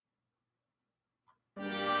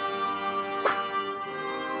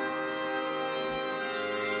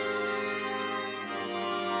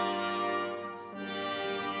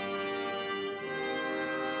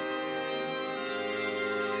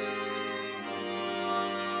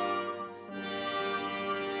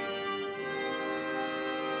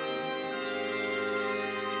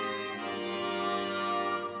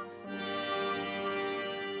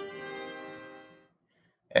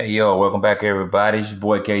Hey yo, welcome back everybody. It's your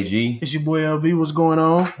boy KG. It's your boy LB. What's going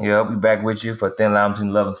on? Yeah, we back with you for Thin Line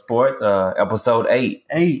Between Love and Sports, episode 8.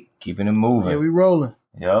 8. Keeping it moving. Yeah, we rolling.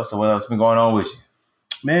 Yep, so what else been going on with you?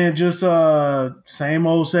 Man, just same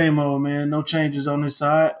old, man. No changes on this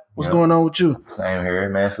side. What's going on with you? Same here,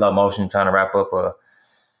 man. Slow motion, trying to wrap up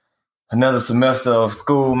another semester of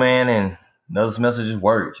school, man, and another semester just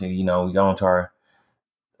work. You know, we going to our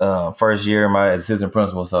first year of my assistant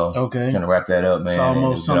principal, so trying to wrap that up, man. It's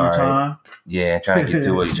almost summertime. Right. Yeah, trying to get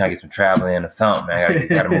to it, trying to get some traveling or something, man.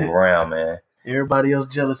 Gotta move around, man. Everybody else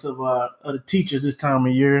jealous of the teachers this time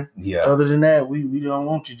of year. Yeah. Other than that, we don't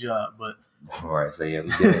want your job, but right. So yeah, we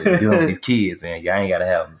dealing with these kids, man. Y'all ain't gotta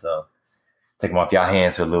have them, so take them off y'all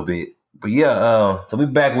hands for a little bit. But yeah, so we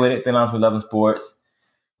back with it. Thin Lines Between Love and Sports.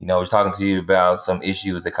 You know, we're talking to you about some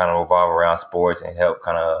issues that kind of revolve around sports and help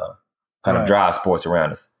kind of drive sports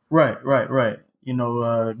around us. Right. You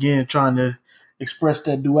know, again, trying to express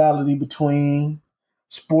that duality between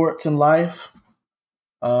sports and life.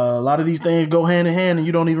 A lot of these things go hand in hand, and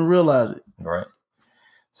you don't even realize it. Right.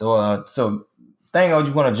 So thing I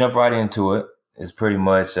just want to jump right into it is pretty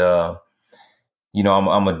much, you know,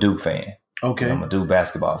 I'm a Duke fan. Okay. I'm a Duke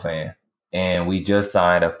basketball fan, and we just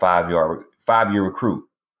signed a 5-year recruit,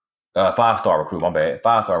 5-star recruit. My bad,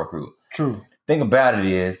 5-star recruit. True. Thing about it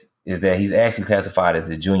is that he's actually classified as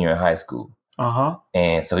a junior in high school.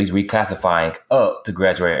 And so he's reclassifying up to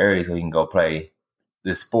graduate early so he can go play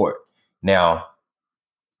this sport. Now,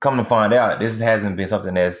 come to find out, this hasn't been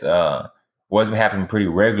something that's what's been happening pretty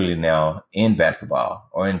regularly now in basketball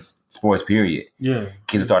or in sports, period. Yeah.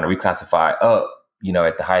 Kids are starting to reclassify up, you know,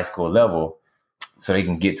 at the high school level so they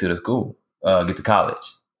can get to the school, get to college.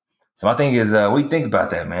 So my thing is, what do you think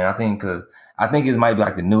about that, man? I think it might be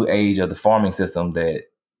like the new age of the farming system that,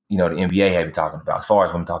 you know, the NBA had been talking about as far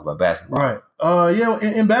as when we talk about basketball. Right. Yeah,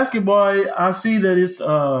 in basketball, I see that it's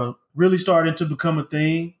really starting to become a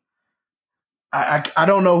thing. I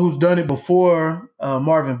don't know who's done it before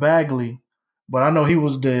Marvin Bagley, but I know he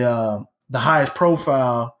was the highest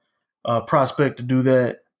profile prospect to do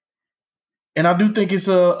that. And I do think it's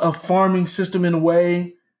a farming system in a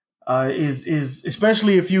way. Is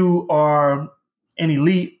especially if you are an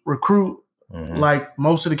elite recruit, like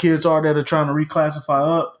most of the kids are that are trying to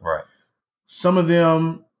reclassify up. Right. Some of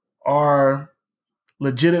them are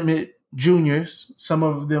legitimate juniors. Some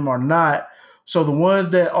of them are not. So the ones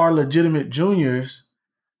that are legitimate juniors,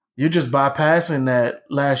 you're just bypassing that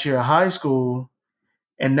last year of high school,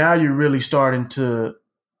 and now you're really starting to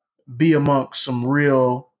be amongst some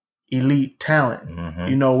real elite talent.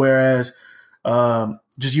 You know, whereas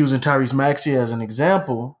just using Tyrese Maxey as an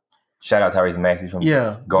example. Shout out Tyrese Maxey from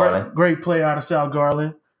Garland. Great player out of South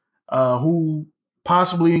Garland, who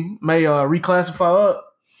possibly may reclassify up.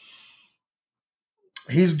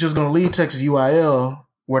 He's just going to leave Texas UIL,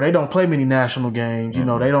 where they don't play many national games. You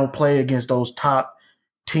know, they don't play against those top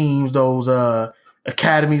teams, those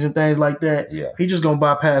academies and things like that. Yeah. He's just going to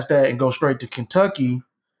bypass that and go straight to Kentucky,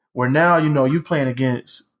 where now, you know, you're playing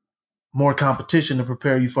against more competition to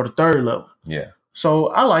prepare you for the third level. Yeah. So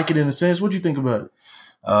I like it in a sense. What do you think about it?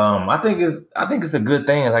 I think it's a good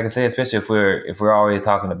thing. Like I said, especially if we're always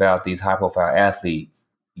talking about these high profile athletes,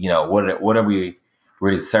 you know, what are we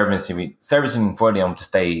really servicing for them to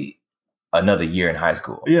stay another year in high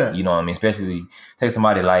school? Yeah. You know what I mean? Especially take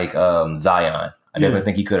somebody like Zion. I definitely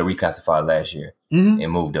think he could have reclassified last year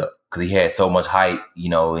and moved up because he had so much hype, you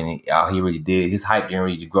know, and he really did. His hype didn't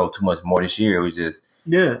really grow too much more this year. It was just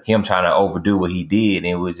him trying to overdo what he did, and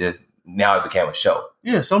it was just now it became a show.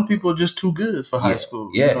 Yeah, some people are just too good for high school.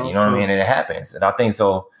 Yeah, you know what I mean? And it happens. And I think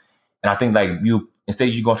so. And I think like instead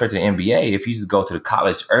of you going straight to the NBA, if you just go to the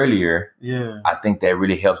college earlier, I think that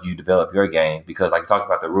really helps you develop your game because like we talked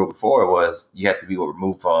about the rule before was you have to be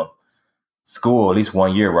removed from school at least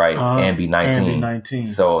 1 year, right? And be 19. And be 19.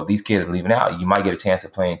 So these kids are leaving out. You might get a chance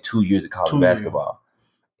of playing 2 years of college basketball.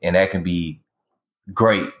 And that can be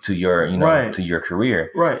great to your, you know, to your career.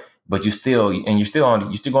 Right. But you're still going to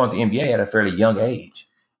NBA at a fairly young age.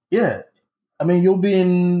 Yeah. I mean, you'll be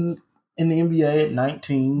in the NBA at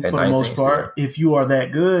 19 for the most part if you are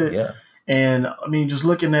that good. Yeah. And I mean, just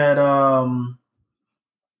looking at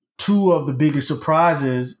two of the biggest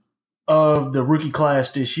surprises of the rookie class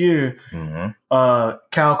this year,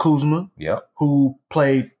 Kyle Kuzma, who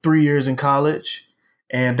played 3 years in college,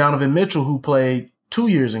 and Donovan Mitchell, who played 2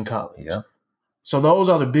 years in college. Yeah. So those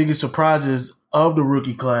are the biggest surprises of the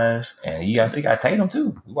rookie class. And you guys think I Tatum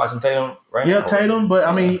too. You watching Tatum right now? Yeah, Tatum, but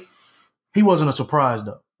I mean, he wasn't a surprise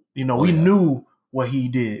though. You know, we knew what he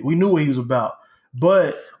did. We knew what he was about.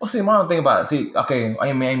 But see, my own thing about it. See, okay, I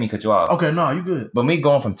ain't mean cut you off. Okay, no, you good. But me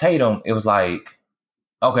going from Tatum, it was like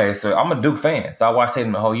Okay, so I'm a Duke fan, so I watched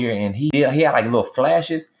Tatum the whole year, and he had like little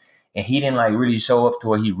flashes, and he didn't like really show up to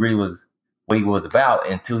what he really was, what he was about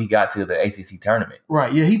until he got to the ACC tournament.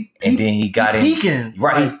 Right. Yeah. Then he got peaking.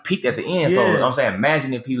 Right. He peaked at the end. Yeah. So I'm saying,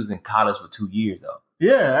 imagine if he was in college for 2 years though.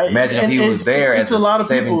 Yeah. Imagine if he was there as a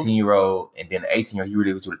 17-year-old, and then 18-year-old, he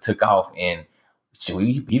really would have took off, and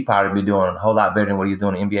he probably be doing a whole lot better than what he's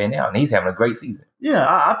doing in the NBA now, and he's having a great season. Yeah,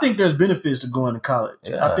 I think there's benefits to going to college.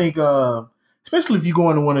 Yeah. I think, especially if you go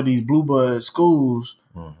into one of these blue blood schools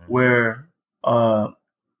where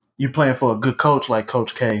you're playing for a good coach like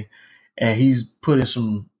Coach K, and he's putting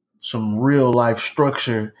some real life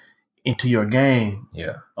structure into your game.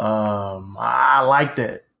 Yeah, I like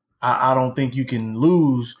that. I don't think you can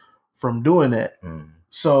lose from doing that.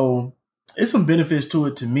 So it's some benefits to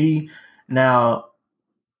it to me. Now,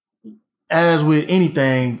 as with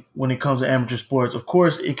anything when it comes to amateur sports, of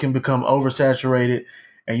course, it can become oversaturated,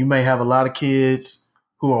 and you may have a lot of kids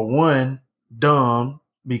who are, one, dumb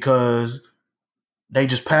because they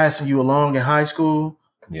just passing you along in high school.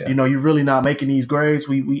 Yeah. You know, you're really not making these grades.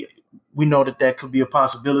 We know that could be a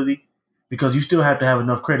possibility because you still have to have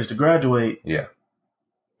enough credits to graduate. Yeah.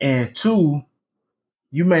 And two,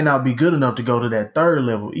 you may not be good enough to go to that third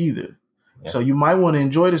level either. Yeah. So you might want to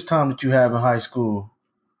enjoy this time that you have in high school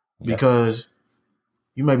because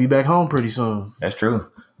you may be back home pretty soon. That's true.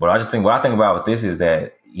 But I just think what I think about with this is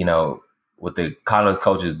that, you know, with the college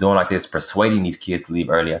coaches doing like this, persuading these kids to leave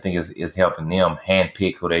early, I think it's helping them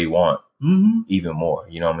handpick who they want even more.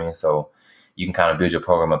 You know what I mean? So you can kind of build your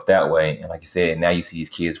program up that way. And like you said, now you see these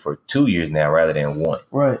kids for 2 years now rather than one.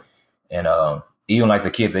 Right. And even like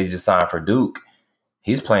the kid they just signed for Duke,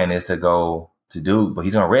 his plan is to go to Duke, but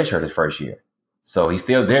he's going to redshirt his first year. So he's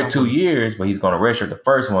still there 2 years, but he's going to redshirt the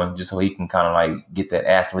first one just so he can kind of like get that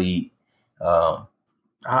athlete,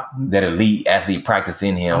 that elite athlete practice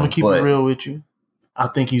in him. I'm going to keep it real with you. I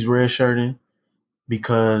think he's redshirting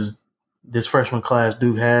because this freshman class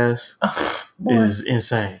Duke has is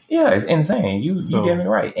insane. Yeah, it's insane. You definitely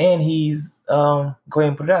right. And he's, go ahead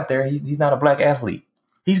and put it out there, he's not a black athlete.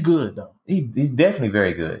 He's good, though. He's definitely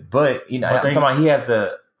very good. But, you know, I'm talking about he has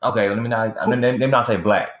the – okay, let me not say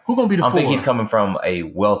black. Who's going to be the four? I think he's coming from a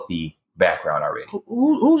wealthy background already.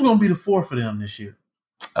 Who's going to be the four for them this year?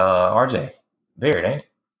 RJ Barrett, ain't it?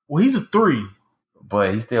 Well, he's a 3.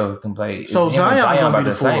 But he still can play. So Zion going to be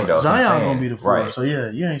the 4. Same, Zion going to be the 4. Right. So,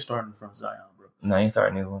 yeah, you ain't starting from Zion, bro. No, you ain't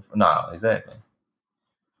starting anyone. No, exactly.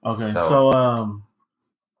 Okay, so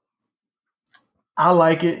I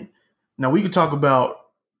like it. Now, we could talk about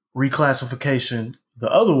reclassification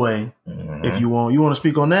the other way if you want. You want to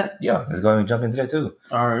speak on that? Yeah, let's go and jump into that too.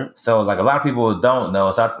 All right. So, like a lot of people don't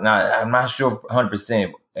know, so I'm not sure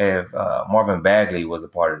 100% if Marvin Bagley was a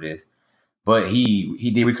part of this, but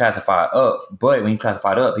he did reclassify up. But when he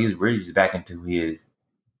classified up, he was really just back into his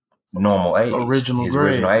normal age, original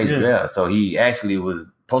age. Yeah. So he actually was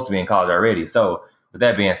supposed to be in college already. So with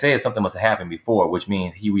that being said, something must have happened before, which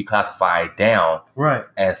means he reclassified down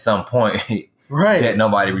at some point. That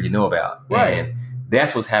nobody really knew about. Right. And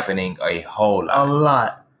that's what's happening a whole lot. A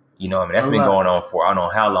lot. You know what I mean? That's been going on for I don't know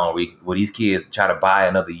how long. Will these kids try to buy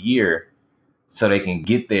another year so they can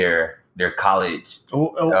get their college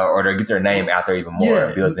or they get their name out there even more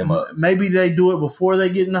and build them up? Maybe they do it before they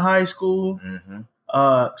get into high school.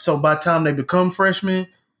 Mm-hmm. So by the time they become freshmen,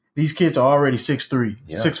 these kids are already 6'3",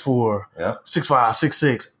 6'4", 6'5",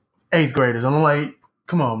 6'6", 8th graders. I'm like,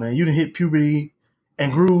 come on, man. You didn't hit puberty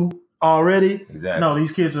and grew already. Exactly. No,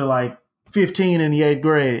 these kids are like 15 in the 8th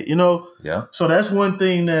grade, you know? Yeah. So that's one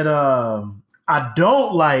thing that I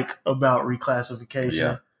don't like about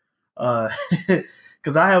reclassification.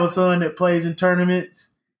 Because I have a son that plays in tournaments,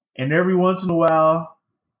 and every once in a while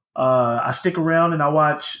I stick around and I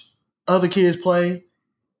watch other kids play,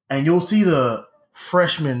 and you'll see the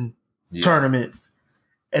freshman tournaments.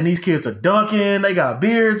 And these kids are dunking. They got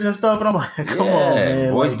beards and stuff. And I'm like, come on,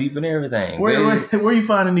 man. Voice deep in everything. Where are you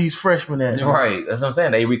finding these freshmen at? Right. That's what I'm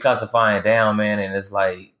saying. They reclassifying down, man. And it's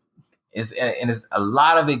like, it's a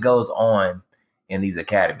lot of it goes on in these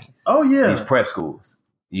academies. Oh, yeah. These prep schools.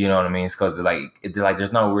 You know what I mean? It's because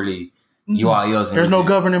there's no really UILs. There's no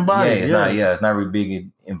governing body. It's not really big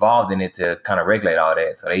involved in it to kind of regulate all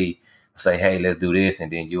that. So they say, hey, let's do this. And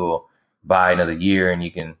then you'll buy another year and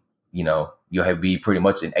you can, you'll have be pretty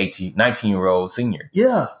much an 18, 19-year-old senior.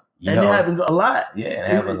 Yeah. It happens a lot. Yeah,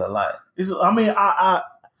 it happens a lot.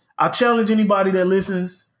 I challenge anybody that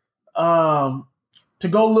listens to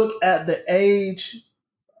go look at the age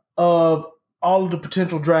of all of the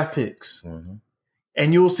potential draft picks. Mm-hmm.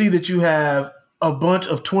 And you'll see that you have a bunch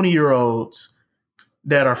of 20-year-olds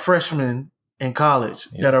that are freshmen in college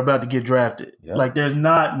that are about to get drafted. Yeah. Like there's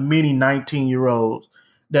not many 19-year-olds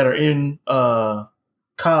that are in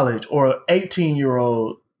college or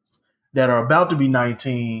 18-year-old that are about to be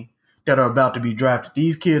 19 that are about to be drafted.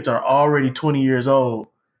 These kids are already 20 years old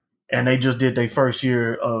and they just did their first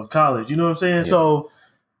year of college. You know what I'm saying? Yeah. So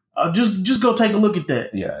just go take a look at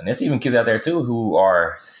that. Yeah, and there's even kids out there too who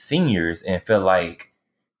are seniors and feel like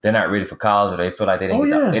they're not ready for college, or they feel like they didn't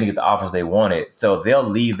get the offers they wanted. So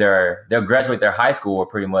they'll graduate their high school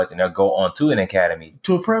pretty much, and they'll go on to an academy,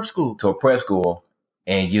 to a prep school,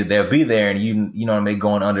 and they'll be there, and you know they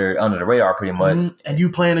going under the radar pretty much, and you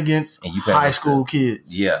playing against high school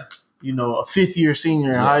kids. Yeah, you know, a 5th year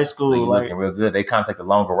senior in high school, so you're looking real good. They kind of take the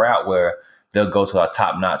longer route where they'll go to a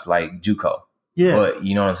top notch like JUCO. Yeah, but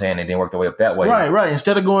you know what I'm saying? They didn't work their way up that way. Right.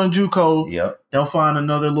 Instead of going JUCO, they'll find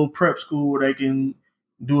another little prep school where they can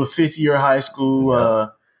do a 5th year high school.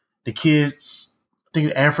 The kids, I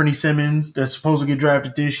think Anthony Simmons, that's supposed to get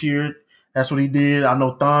drafted this year. That's what he did. I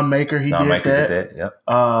know Thon Maker, did that. Yep.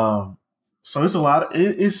 So it's a lot.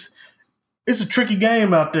 It's a tricky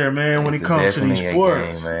game out there, man. When it comes to these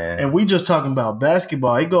sports, and we just talking about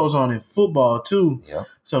basketball. It goes on in football too. Yep.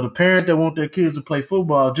 So the parents that want their kids to play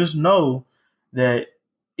football, just know that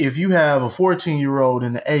if you have a 14-year-old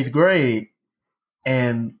in the 8th grade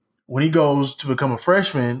and when he goes to become a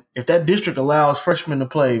freshman, if that district allows freshmen to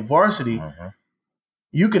play varsity,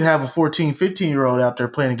 you could have a 14, 15-year-old out there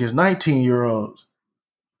playing against 19-year-olds,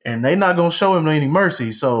 and they're not going to show him any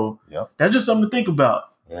mercy. So that's just something to think about.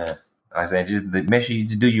 Yeah. Like I said, just make sure you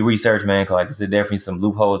do your research, man, because like there's definitely some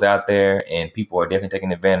loopholes out there, and people are definitely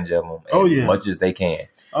taking advantage of them as much as they can.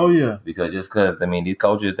 Oh, yeah. Because these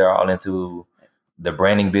coaches, they're all into the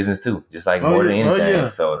branding business too, just like more than anything. Yeah.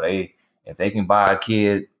 So if they can buy a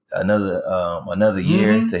kid another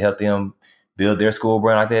year to help them build their school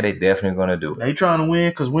brand like that, they definitely going to do it. They trying to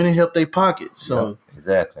win because winning help their pockets. So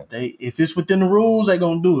exactly. If it's within the rules, they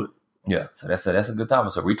going to do it. Yeah. So that's a good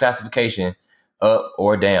topic. So reclassification, up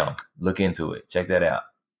or down, look into it. Check that out.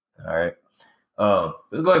 All right.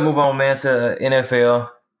 Let's go ahead and move on, man, to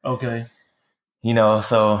NFL. Okay. You know,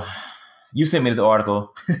 so you sent me this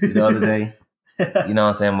article the other day. You know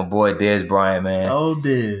what I'm saying? My boy Dez Bryant, man. Oh,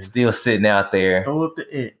 Dez. Still sitting out there. Throw up the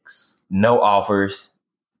X. No offers.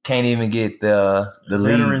 Can't even get the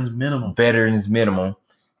veterans minimum.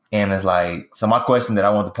 And it's like, so my question that I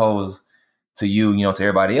want to pose to you, you know, to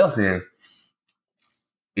everybody else is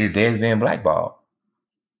Dez being blackballed?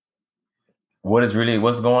 What's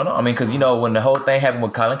going on? I mean, because, you know, when the whole thing happened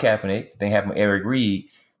with Colin Kaepernick, the thing happened with Eric Reed,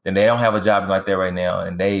 then they don't have a job like that right now.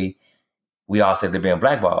 And we all said they're being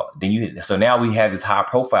blackballed. So now we have this high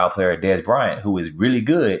profile player, Dez Bryant, who is really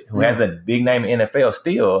good, who has a big name in NFL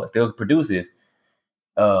still produces.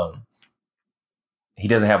 He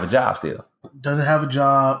doesn't have a job still. Doesn't have a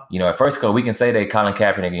job. You know, at first we can say that Colin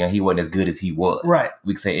Kaepernick, you know, he wasn't as good as he was. Right.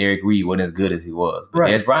 We can say Eric Reed wasn't as good as he was. But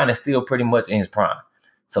Dez Bryant is still pretty much in his prime.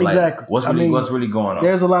 So exactly. What's really going on?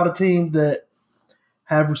 There's a lot of teams that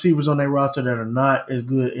have receivers on their roster that are not as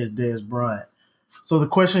good as Dez Bryant. So the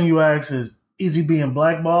question you ask is he being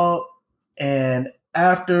blackballed? And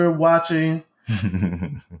after watching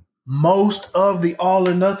most of the All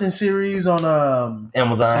or Nothing series on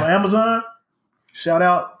Amazon, shout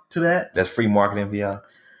out to that. That's free marketing for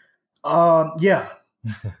y'all. Yeah.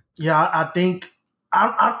 I think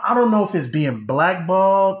I don't know if it's being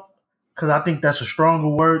blackballed, because I think that's a stronger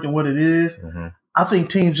word than what it is. Mm-hmm. I think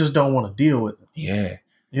teams just don't want to deal with it. Yeah.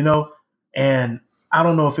 You know? And I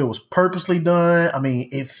don't know if it was purposely done. I mean,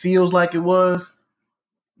 it feels like it was.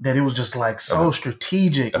 That it was just like so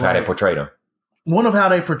strategic. Of how they portrayed him. One, of how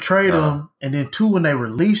they portrayed him, and then two, when they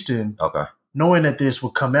released him. Okay. Knowing that this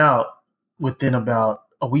would come out within about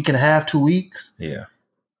a week and a half, 2 weeks. Yeah.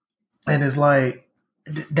 And it's like,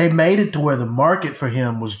 they made it to where the market for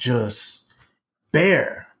him was just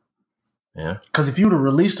bare. Yeah. Because if you would have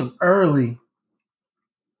released him early,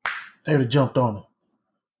 they would have jumped on him.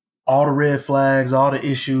 All the red flags, all the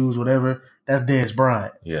issues, whatever, that's Dez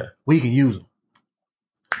Bryant. Yeah. We can use him.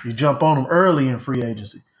 You jump on him early in free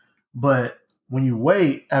agency. But when you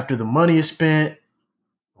wait after the money is spent,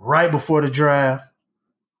 right before the draft,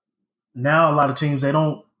 now a lot of teams, they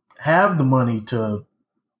don't have the money to,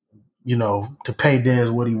 you know, to pay Dez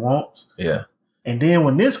what he wants. Yeah. And then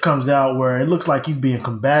when this comes out where it looks like he's being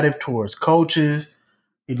combative towards coaches,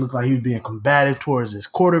 it looked like he was being combative towards his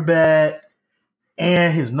quarterback,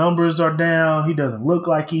 and his numbers are down. He doesn't look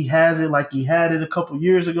like he has it like he had it a couple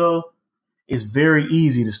years ago. It's very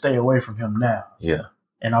easy to stay away from him now. Yeah.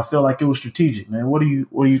 And I feel like it was strategic, man. What do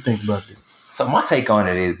you think about this? So my take on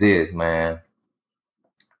it is this, man.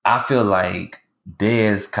 I feel like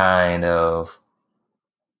Dez kind of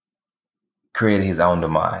created his own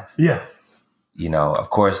demise. Yeah. you know, of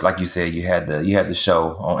course, like you said, you had the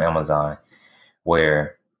show on Amazon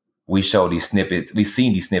where we show these snippets. We've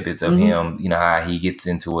seen these snippets of him, you know, how he gets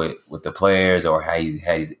into it with the players or how he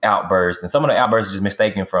has outbursts. And some of the outbursts are just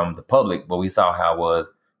mistaken from the public, but we saw how it was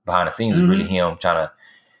behind the scenes. It's really him trying to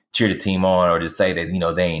cheer the team on or just say that, you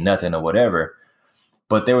know, they ain't nothing or whatever.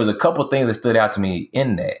 But there was a couple things that stood out to me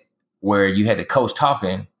in that where you had the coach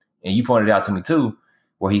talking, and you pointed out to me too,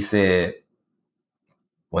 where he said,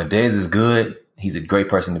 when Dez is good, he's a great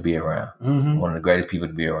person to be around. One of the greatest people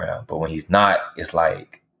to be around. But when he's not, it's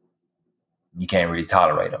like you can't really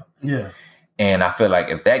tolerate him. Yeah. And I feel like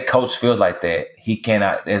if that coach feels like that, he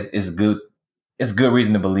cannot. It's good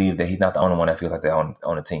reason to believe that he's not the only one that feels like that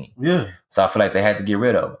on the team. Yeah. So I feel like they had to get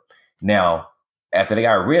rid of him. Now, after they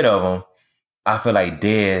got rid of him, I feel like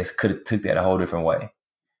Dez could have took that a whole different way.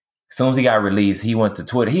 As soon as he got released, he went to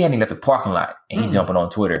Twitter. He hadn't even left the parking lot, and he jumping on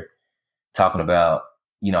Twitter talking about,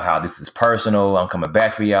 you know, how this is personal. I'm coming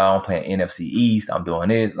back for y'all. I'm playing NFC East. I'm doing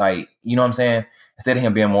this. Like, you know what I'm saying? Instead of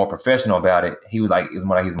him being more professional about it, he was like, it's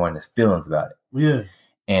more like he's more in his feelings about it. Yeah.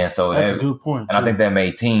 And so that's a good point. And I think that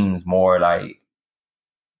made teams more like,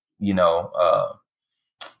 you know,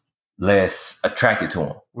 less attracted to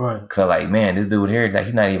him. Right. Because like, man, this dude here, like,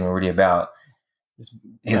 he's not even really about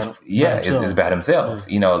it's about himself.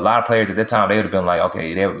 Yeah. You know, a lot of players at that time, they would have been like,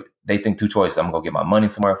 okay, they think two choices. I'm going to go get my money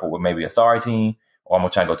somewhere for maybe a sorry team, or I'm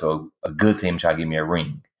going to try and go to a good team and try to get me a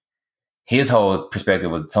ring. His whole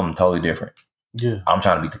perspective was something totally different. Yeah. I'm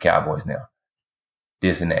trying to beat the Cowboys now.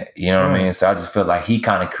 This and that. You know what I mean? So I just feel like he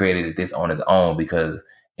kind of created this on his own because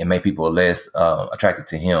it made people less attracted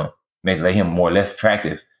to him, made him more or less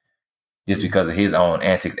attractive just because of his own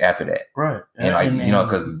antics after that. Right. And like, you know,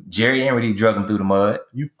 because Jerry ain't really drug him through the mud.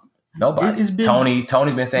 Nobody.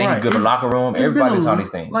 Tony's been saying he's good for locker room. Everybody's on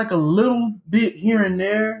these things. Like a little bit here and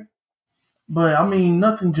there. But, I mean,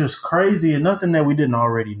 nothing just crazy and nothing that we didn't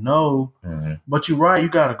already know. But you're right. You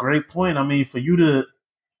got a great point. I mean, for you to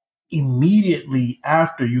immediately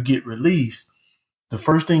after you get released, the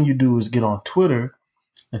first thing you do is get on Twitter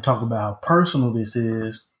and talk about how personal this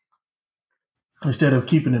is instead of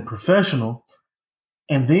keeping it professional.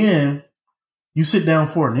 And then you sit down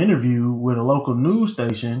for an interview with a local news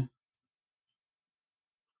station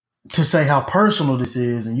to say how personal this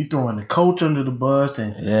is, and you throwing the coach under the bus,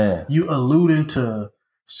 and you alluding to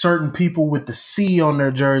certain people with the C on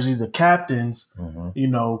their jerseys, the captains, you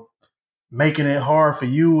know, making it hard for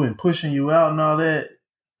you and pushing you out and all that.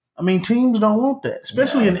 I mean, teams don't want that,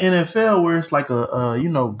 especially in the NFL where it's like a you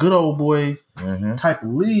know, good old boy type of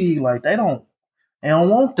league. Like they don't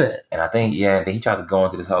want that. And I think, he tried to go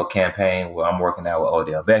into this whole campaign where I'm working out with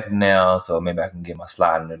Odell Beckham now, so maybe I can get my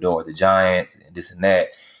slide in the door with the Giants and this and that.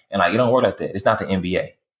 And like, it don't work like that. It's not the NBA.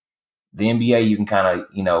 The NBA, you can kind of,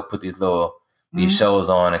 you know, put these shows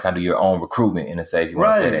on and kind of do your own recruitment in a say, if you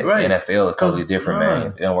want to say that. NFL is totally different, man.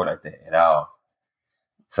 It don't work like that at all.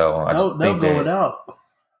 So I just think that without.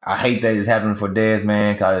 I hate that it's happening for Dez,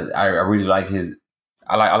 man, because I really like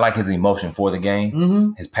I like his emotion for the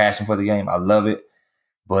game, his passion for the game. I love it.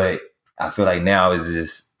 But I feel like now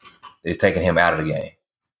it's taking him out of the game.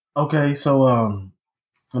 Okay, so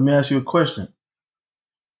let me ask you a question.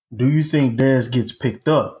 Do you think Dez gets picked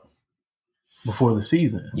up before the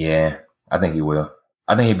season? Yeah, I think he will.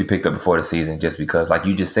 I think he'll be picked up before the season just because, like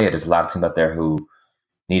you just said, there's a lot of teams out there who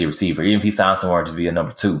need a receiver. Even if he signs somewhere, just be a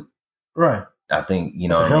number 2. Right. I think, you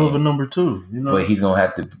know, it's a hell of a number 2. You know, but he's gonna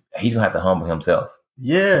have to humble himself.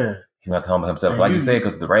 Yeah, he's gonna have to humble himself, like you said,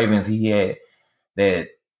 because the Ravens, he had that.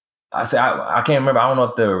 I can't remember. I don't know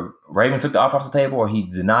if the Ravens took the offer off the table or he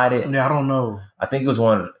denied it. Yeah, I don't know. I think it was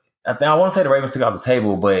one. I want to say the Ravens took it off the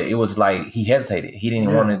table, but it was like he hesitated. He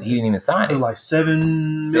didn't want to. He didn't even sign it. It was like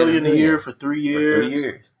 $7 million a year for 3 years. For 3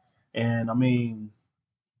 years, and I mean,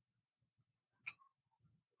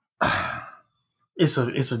 it's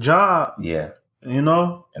a job. Yeah, you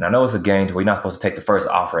know. And I know it's a game where you're not supposed to take the first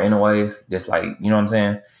offer anyways. Just like, you know what I'm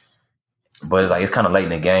saying. But it's like it's kind of late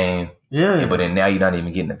in the game. Yeah. But then now you're not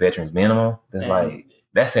even getting the veterans minimum. It's like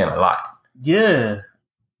that's saying a lot. Yeah.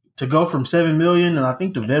 To go from $7 million, and I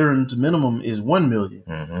think the veterans minimum is $1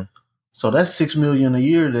 million. So that's $6 million a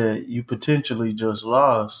year that you potentially just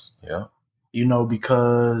lost. Yeah. You know,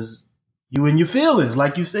 because you in your feelings,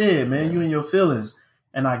 like you said, man, you in your feelings.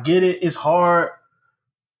 And I get it. It's hard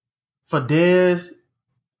for Dez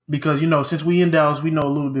because, you know, since we in Dallas, we know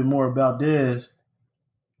a little bit more about Dez.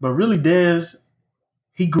 But really, Dez,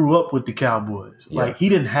 he grew up with the Cowboys. Yeah. Like, he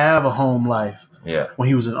didn't have a home life when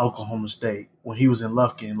he was in Oklahoma State, when he was in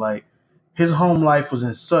Lufkin. Like, his home life was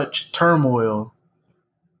in such turmoil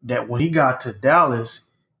that when he got to Dallas,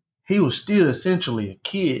 he was still essentially a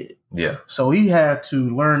kid. Yeah. So he had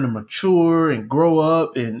to learn to mature and grow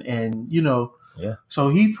up and Yeah. So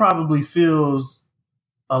he probably feels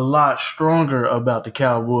a lot stronger about the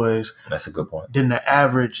Cowboys. That's a good point. Than the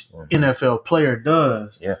average NFL player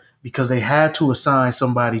does. Yeah. Because they had to assign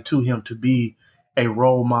somebody to him to be a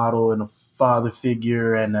role model and a father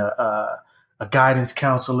figure and a guidance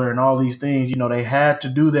counselor and all these things. They had to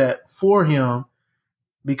do that for him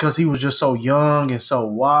because he was just so young and so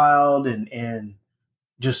wild and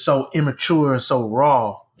just so immature and so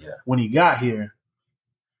raw when he got here.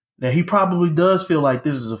 That he probably does feel like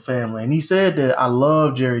this is a family. And he said that I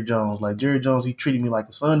love Jerry Jones. Like Jerry Jones, he treated me like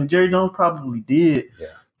a son. And Jerry Jones probably did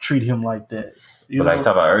treat him like that. But like you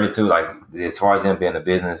talked about earlier too, like as far as him being a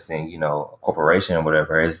business and, a corporation or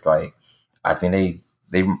whatever, it's like I think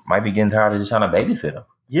they might be getting tired of just trying to babysit him.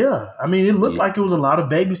 Yeah. I mean, it looked like it was a lot of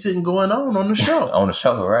babysitting going on the show. On the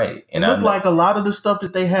show, right. And it looked like a lot of the stuff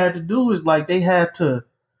that they had to do is like they had to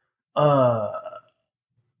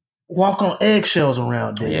walk on eggshells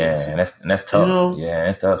around Dez. Yeah, and that's tough. Yeah,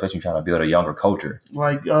 that's tough, especially trying to build a younger culture.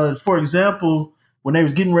 Like, for example, when they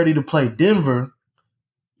was getting ready to play Denver,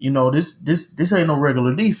 this ain't no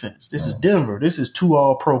regular defense. This is Denver. This is 2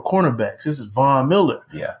 all-pro cornerbacks. This is Von Miller.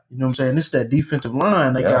 Yeah. You know what I'm saying? This is that defensive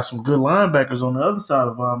line. They got some good linebackers on the other side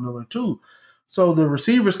of Von Miller, too. So the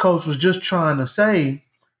receivers coach was just trying to say,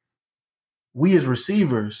 we as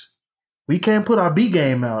receivers, we can't put our B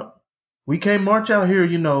game out. We can't march out here,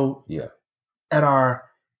 at our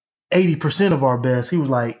 80% of our best. He was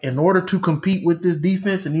like, in order to compete with this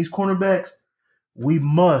defense and these cornerbacks, we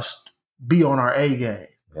must be on our A game.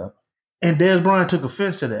 Yeah. And Dez Bryant took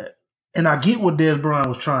offense to that. And I get what Dez Bryant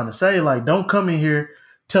was trying to say. Like, don't come in here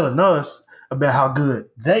telling us about how good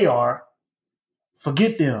they are.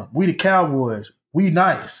 Forget them. We the Cowboys. We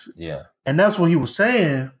nice. Yeah. And that's what he was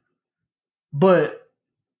saying. But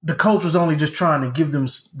the coach was only just trying to give them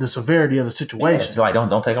the severity of the situation. Yeah, so like,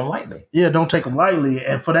 don't take them lightly. Yeah, don't take them lightly.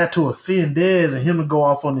 And for that to offend Dez and him to go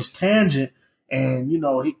off on this tangent and,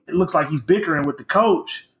 it looks like he's bickering with the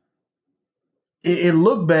coach. It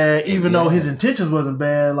looked bad, even though his intentions wasn't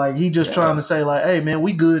bad. Like, he just trying to say, like, hey, man,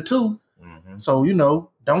 we good too. Mm-hmm. So,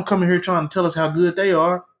 don't come in here trying to tell us how good they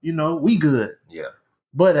are. We good. Yeah.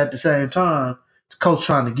 But at the same time, the coach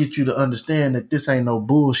trying to get you to understand that this ain't no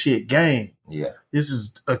bullshit game. Yeah. This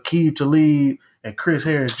is Aqib Talib and Chris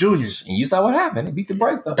Harris Jr. And you saw what happened. They beat the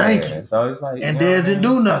brakes off. Thank you. So it's like, and Dez didn't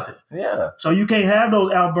do nothing. Yeah. So you can't have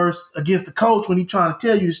those outbursts against the coach when he's trying to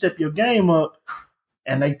tell you to step your game up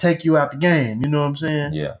and they take you out the game. You know what I'm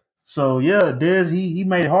saying? Yeah. So Dez, he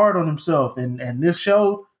made it hard on himself. And this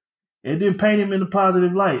show, it didn't paint him in a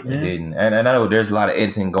positive light, man. It didn't. And I know there's a lot of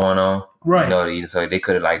editing going on. Right. So they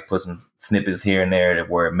could have like put some snippets here and there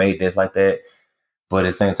where it made this like that. But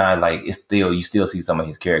at the same time, like you still see some of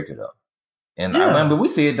his character though. And I mean, we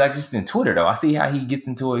see it like just in Twitter though. I see how he gets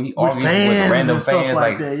into it. He argues with random fans.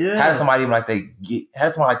 Like how does somebody like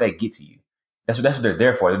that get to you? That's what they're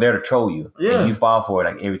there for. They're there to troll you. Yeah. And you fall for it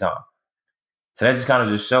like every time. So that just kind of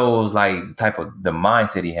just shows like the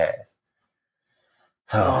mindset he has.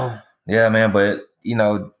 So yeah, man. But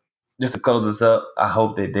just to close this up, I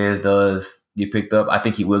hope that Dez does get picked up. I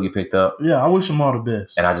think he will get picked up. Yeah, I wish him all the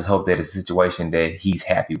best. And I just hope that it's a situation that he's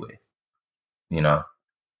happy with.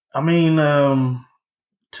 I mean,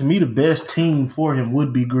 to me, the best team for him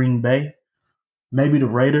would be Green Bay. Maybe the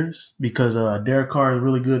Raiders, because Derek Carr is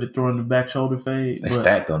really good at throwing the back shoulder fade. They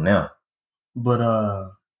stacked on now.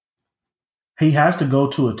 But he has to go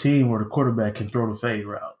to a team where the quarterback can throw the fade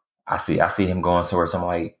route. I see him going somewhere.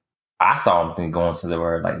 Like I saw him going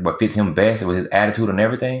somewhere like what fits him best with his attitude and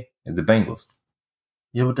everything is the Bengals.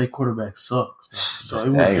 Yeah, but their quarterback sucks. So it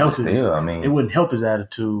wouldn't help it wouldn't help his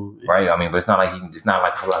attitude. Right. I mean, but it's not like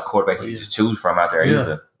a quarterback he can just choose from out there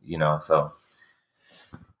either. So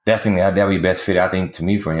that's the thing that would be best fit. I think to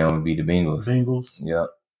me for him would be the Bengals. Yeah.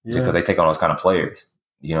 Because they take on those kind of players.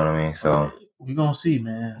 You know what I mean? So we're gonna see,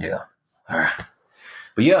 man. Yeah. All right.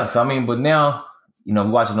 But yeah, so I mean, but now, we're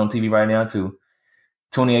watching on TV right now too.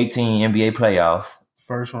 2018 NBA playoffs.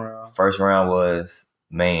 First round. First round was,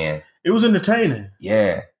 man. It was entertaining.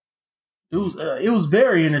 Yeah. It was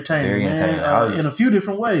very entertaining. Very entertaining. In a few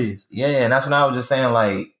different ways. Yeah, and that's when I was just saying,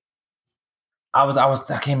 like, I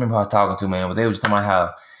can't remember who I was talking to, man, but they were just talking about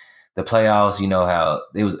how the playoffs, how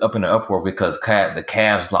they was up in the uproar because the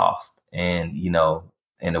Cavs lost, and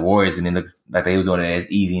and the Warriors didn't look like they was doing it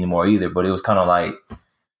as easy anymore either. But it was kind of like,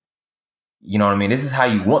 you know what I mean? This is how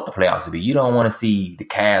you want the playoffs to be. You don't want to see the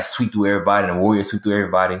Cavs sweep through everybody and the Warriors sweep through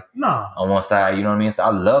everybody on one side. You know what I mean? So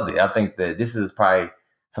I loved it. I think that this is probably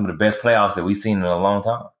some of the best playoffs that we've seen in a long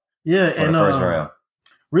time. Yeah, and the first round.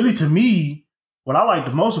 Really, to me, what I like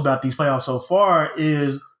the most about these playoffs so far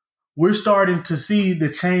is we're starting to see the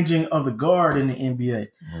changing of the guard in the NBA.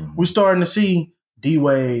 Mm-hmm. We're starting to see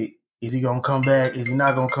D-Wade. Is he going to come back? Is he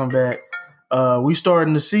not going to come back? We're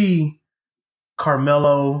starting to see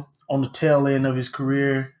Carmelo on the tail end of his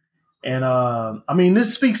career. And, I mean,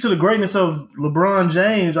 this speaks to the greatness of LeBron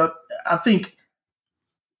James. I think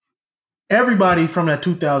everybody from that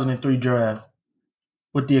 2003 draft,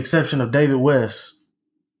 with the exception of David West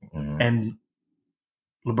and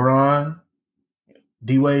LeBron,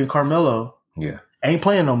 D-Wade, and Carmelo, ain't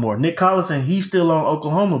playing no more. Nick Collison, he's still on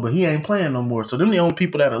Oklahoma, but he ain't playing no more. So them the only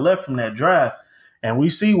people that are left from that draft. And we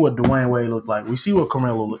see what Dwayne Wade looked like. We see what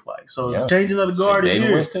Carmelo looked like. So the changing of the guard is here.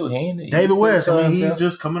 David West too. David West. I mean, he's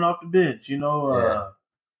just coming off the bench, you know.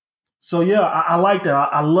 So I like that.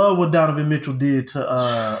 I love what Donovan Mitchell did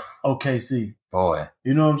to OKC. Boy,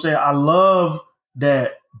 you know what I'm saying? I love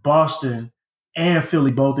that Boston and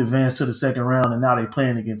Philly both advanced to the second round, and now they're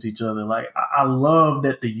playing against each other. Like I love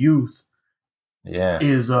that the youth,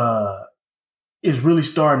 is really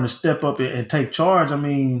starting to step up and take charge. I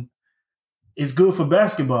mean, it's good for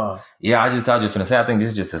basketball. Yeah, I just thought you were going to say, I think this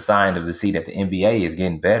is just a sign of the see that the NBA is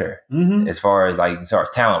getting better as far as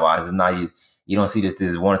talent wise. It's not you don't see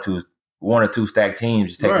this one or two stacked teams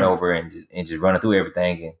just taking over and just running through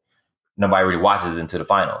everything, and nobody really watches into the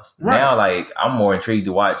finals. Right. Now, I'm more intrigued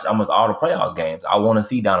to watch almost all the playoffs games. I want to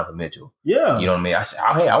see Donovan Mitchell. Yeah, you know what I mean.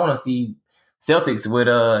 I want to see Celtics with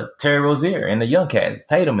Terry Rozier and the young cats,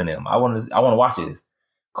 Tatum and them. I want to watch this.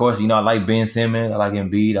 Of course, I like Ben Simmons. I like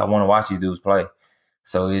Embiid. I want to watch these dudes play.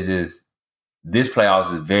 So it's just this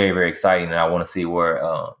playoffs is very, very exciting, and I want to see where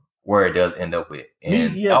it does end up with.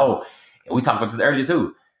 And we talked about this earlier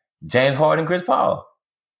too. James Harden, Chris Paul.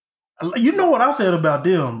 You know what I said about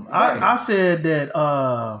them? Right. I said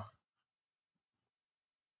that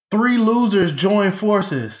three losers join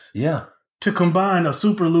forces. Yeah. To combine a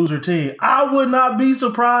super loser team. I would not be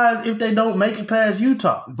surprised if they don't make it past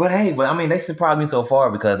Utah. But I mean, they surprised me so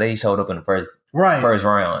far because they showed up in the first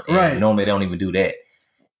round. And normally they don't even do that.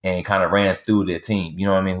 And kind of ran through their team. You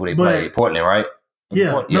know what I mean? Who they played? Portland, right?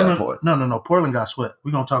 Portland. No. Portland got swept.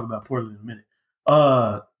 We're going to talk about Portland in a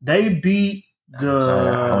minute. They beat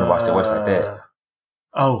I only watched the West like that.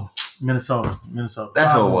 Oh, Minnesota. That's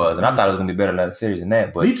what it was. And I thought it was going to be better than the series than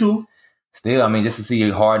that. But me too. Still, I mean, just to see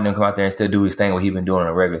Harden come out there and still do his thing, what he's been doing in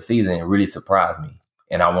the regular season, it really surprised me.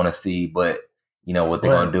 And I want to see, what they're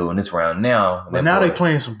going to do in this round now. But now they're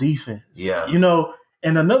playing some defense. Yeah.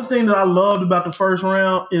 And another thing that I loved about the first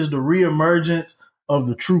round is the reemergence of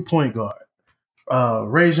the true point guard,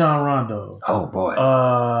 Rajon Rondo. Oh, boy.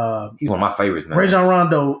 He's one of my favorites, man. Rajon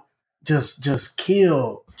Rondo just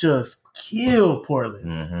killed Portland.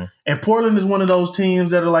 Mm-hmm. And Portland is one of those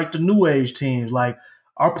teams that are like the new age teams, like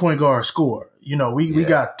our point guard score. We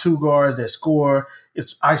got two guards that score.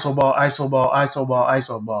 It's iso ball, iso ball, iso ball,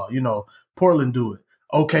 iso ball. Portland do it.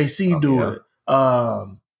 OKC do it.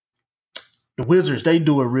 The Wizards, they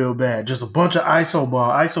do it real bad. Just a bunch of iso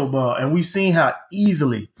ball. And we seen how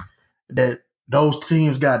easily that those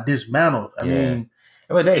teams got dismantled. I mean,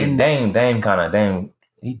 but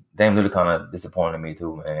Dame really kind of disappointed me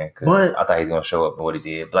too, man. But I thought he was going to show up and what he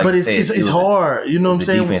did. But it's hard. You know what I'm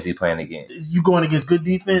saying? The defense he's playing against. You're going against good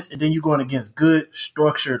defense, and then you're going against good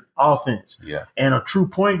structured offense. Yeah. And a true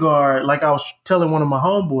point guard, like I was telling one of my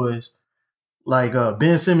homeboys, like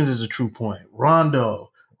Ben Simmons is a true point.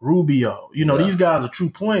 Rondo, Rubio, these guys are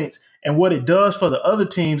true points. And what it does for the other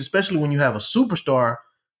teams, especially when you have a superstar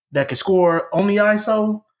that can score on the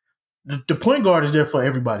ISO, the point guard is there for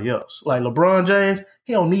everybody else. Like LeBron James,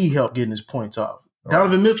 he don't need help getting his points off. Right.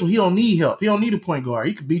 Donovan Mitchell, he don't need help. He don't need a point guard.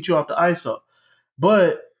 He can beat you off the ISO.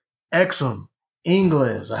 But Exum,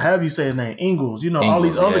 Ingles, or however you say his name, Ingles, all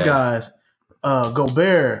these other guys,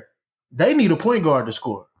 Gobert, they need a point guard to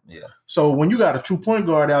score. Yeah. So when you got a true point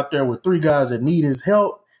guard out there with three guys that need his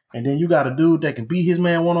help, and then you got a dude that can beat his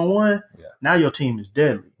man one-on-one, now your team is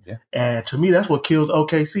deadly. Yeah. And to me, that's what kills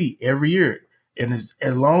OKC every year. And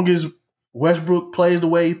as long as Westbrook plays the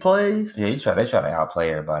way he plays, they try to outplay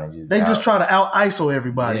everybody. They just try to out ISO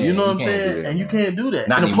everybody. You know what I'm saying? And you can't do that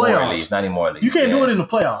not in the anymore, playoffs. At least. Not anymore. At least. You can't do it in the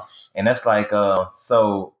playoffs. And that's like just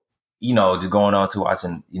going on to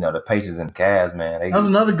watching the Pacers and the Cavs, man. That was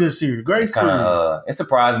another good series, great series. It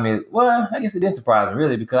surprised me. Well, I guess it didn't surprise me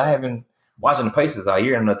really because I haven't watching the Pacers all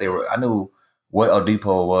year. I knew what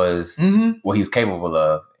Oladipo was, what he was capable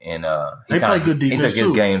of. And they play good defense. He took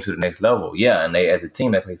his game to the next level. Yeah, and they as a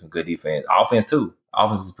team they play some good defense. Offense too.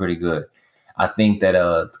 Offense is pretty good. I think that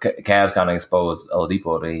Cavs kind of exposed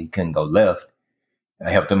Oladipo that he couldn't go left, and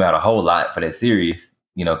it helped him out a whole lot for that series.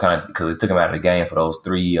 Kind of because it took him out of the game for those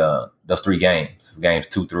three games, games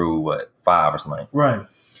 2 through 5 or something. Right.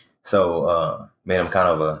 So made him kind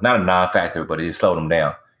of not a non-factor, but it just slowed him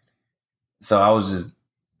down. So I was just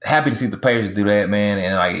happy to see the Pacers do that, man.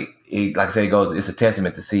 And like I said, it's a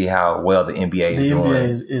testament to see how well the NBA is doing. The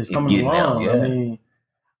NBA is coming along. Yeah. I mean,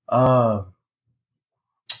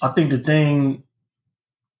 I think the thing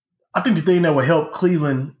that will help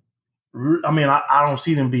Cleveland, I mean, I don't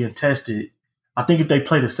see them being tested. I think if they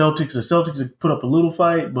play the Celtics have put up a little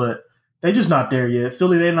fight, but they're just not there yet.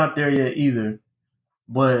 Philly, they're not there yet either.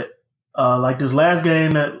 But like this last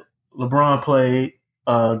game that LeBron played,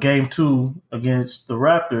 game 2 against the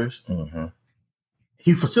Raptors,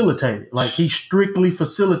 he facilitated. Like, he strictly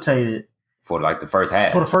facilitated. For like the first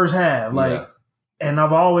half. Like, and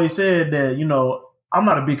I've always said that, you know, I'm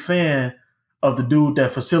not a big fan of the dude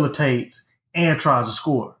that facilitates and tries to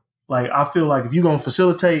score. Like, I feel like if you're going to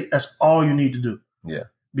facilitate, that's all you need to do. Yeah.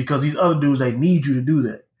 Because these other dudes, they need you to do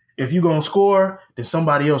that. If you're going to score, then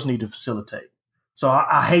somebody else need to facilitate. So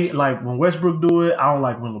I hate, like, when Westbrook do it. I don't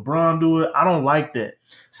like when LeBron do it. I don't like that.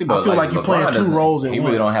 See, I feel like you're playing 2 roles at once. He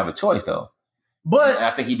really don't have a choice, though. But and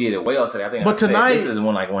I think he did it well today. But tonight, this is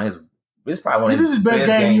one of his. This is probably one of his best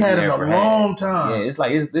game he had in a long time. Yeah, it's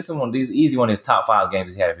like this is one of these easy one of his top 5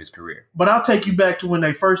 games he had of his career. But I'll take you back to when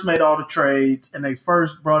they first made all the trades and they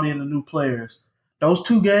first brought in the new players. Those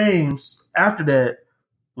 2 games after that,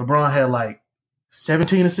 LeBron had like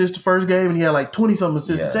 17 assists the first game and he had like 20-something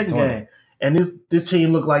assists the second game. And this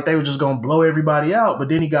team looked like they were just going to blow everybody out. But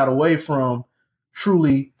then he got away from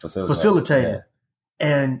truly facilitating. Yeah.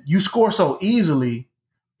 And you score so easily,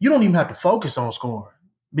 you don't even have to focus on scoring.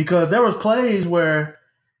 Because there was plays where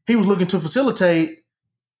he was looking to facilitate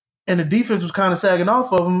and the defense was kind of sagging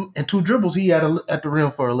off of him, and 2 dribbles he had at the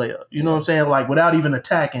rim for a layup. You know what I'm saying? Like, without even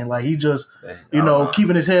attacking. Like, he just,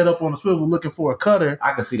 keeping his head up on the swivel looking for a cutter.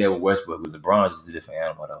 I can see that with Westbrook. With LeBron, just a different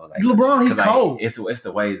animal, though. Like, LeBron, he cold. It's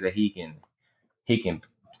the ways that he can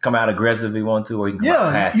come out aggressive if he wants to, or he can come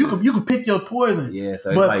out passive. You can pick your poison. Yeah,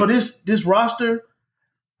 so but for this roster,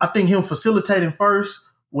 I think him facilitating first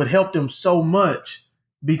would help them so much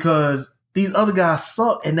because these other guys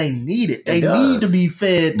suck and they need it. They need to be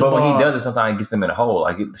fed the ball. But when he does it, sometimes it gets them in a hole.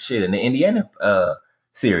 Like, shit, in the Indiana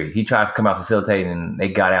series, he tried to come out facilitating and they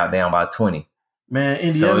got out down by 20. Man,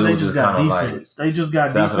 Indiana, they just got defense. They just got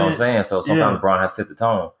defense. That's what I'm saying. So sometimes LeBron has to set the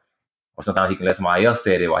tone. Or sometimes he can let somebody else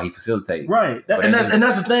say it while he facilitates. Right. And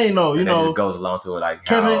that's the thing, though. You know, it goes along to it. Like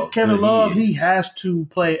Kevin Love, he has to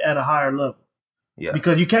play at a higher level. Yeah.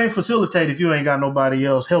 Because you can't facilitate if you ain't got nobody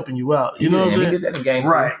else helping you out. You know what I'm saying? He did that in game 2.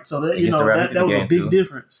 Right. So that was a big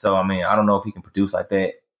difference. So, I mean, I don't know if he can produce like that.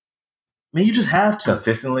 I mean, you just have to.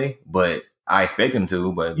 Consistently, but I expect him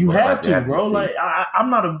to. But you have to, bro. Like,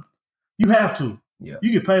 I'm not a... You have to. Yeah.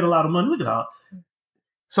 You get paid a lot of money. Look at that.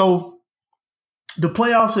 So, the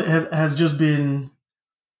playoffs has just been...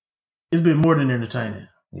 It's been more than entertaining.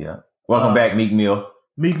 Yeah. Welcome back, Meek Mill.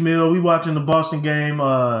 Meek Mill. We watching the Boston game.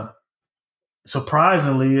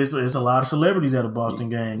 Surprisingly, it's a lot of celebrities at a Boston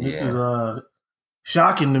game. This is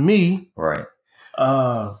shocking to me. Right.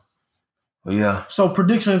 Yeah. So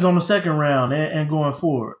predictions on the second round and going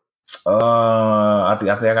forward. I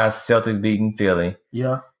think I got Celtics beating Philly.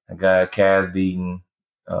 Yeah. I got Cavs beating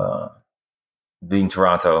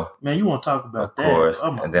Toronto. Man, you want to talk about that? Of course.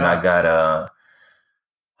 Oh and then God. I got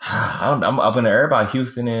I'm up in the air about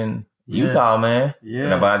Houston and Utah, man.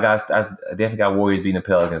 Yeah. But I definitely got Warriors beating the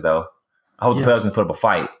Pelicans though. I hope the Pelicans put up a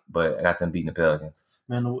fight, but I got them beating the Pelicans.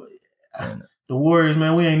 Man, the Warriors,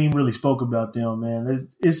 man, we ain't even really spoke about them, man.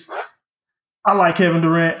 I like Kevin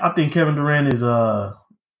Durant. I think Kevin Durant is a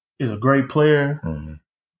great player,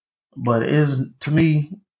 but to me,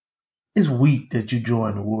 it's weak that you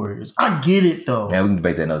joined the Warriors. I get it though. Man, we can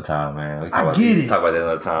debate that another time, man. I get it. Talk about that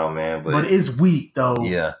another time, man. But it's weak though.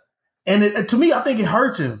 Yeah. And to me, I think it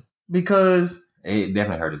hurts him because it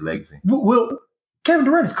definitely hurt his legacy. Well, Kevin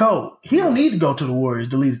Durant is cold. He don't need to go to the Warriors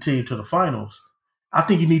to lead the team to the finals. I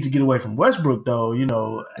think you need to get away from Westbrook, though. You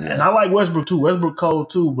know, and I like Westbrook too. Westbrook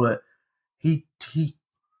cold too, but he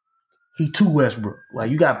too Westbrook.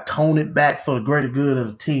 Like, you got to tone it back for the greater good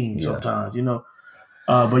of the team sometimes. You know,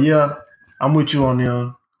 but yeah, I'm with you on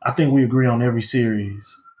them. I think we agree on every series.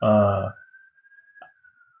 But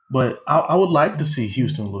I would like to see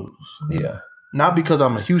Houston lose. Yeah, not because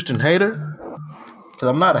I'm a Houston hater, because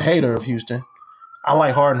I'm not a hater of Houston. I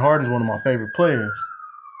like Harden. Harden's one of my favorite players.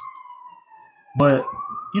 But,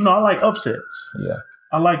 you know, I like upsets. Yeah.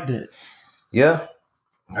 I like that. Yeah.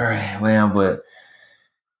 All right. Well, but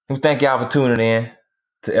thank y'all for tuning in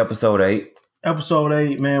to episode 8. Episode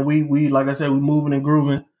 8, man. We like I said, we moving and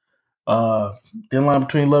grooving. Thin line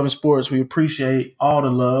between love and sports. We appreciate all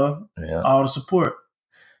the love, all the support.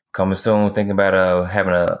 Coming soon. Thinking about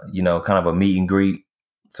having a, kind of a meet and greet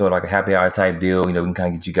sort of like a happy hour type deal. We can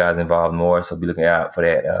kind of get you guys involved more. So be looking out for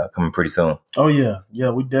that coming pretty soon. Oh yeah.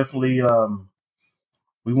 We definitely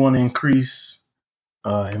we want to increase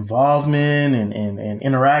involvement and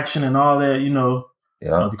interaction and all that.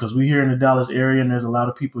 Because we're here in the Dallas area and there's a lot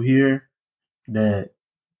of people here that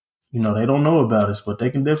they don't know about us, but they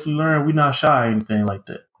can definitely learn. We're not shy or anything like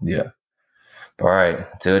that. Yeah. All right.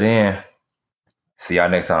 Till then, see y'all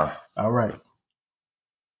next time. All right.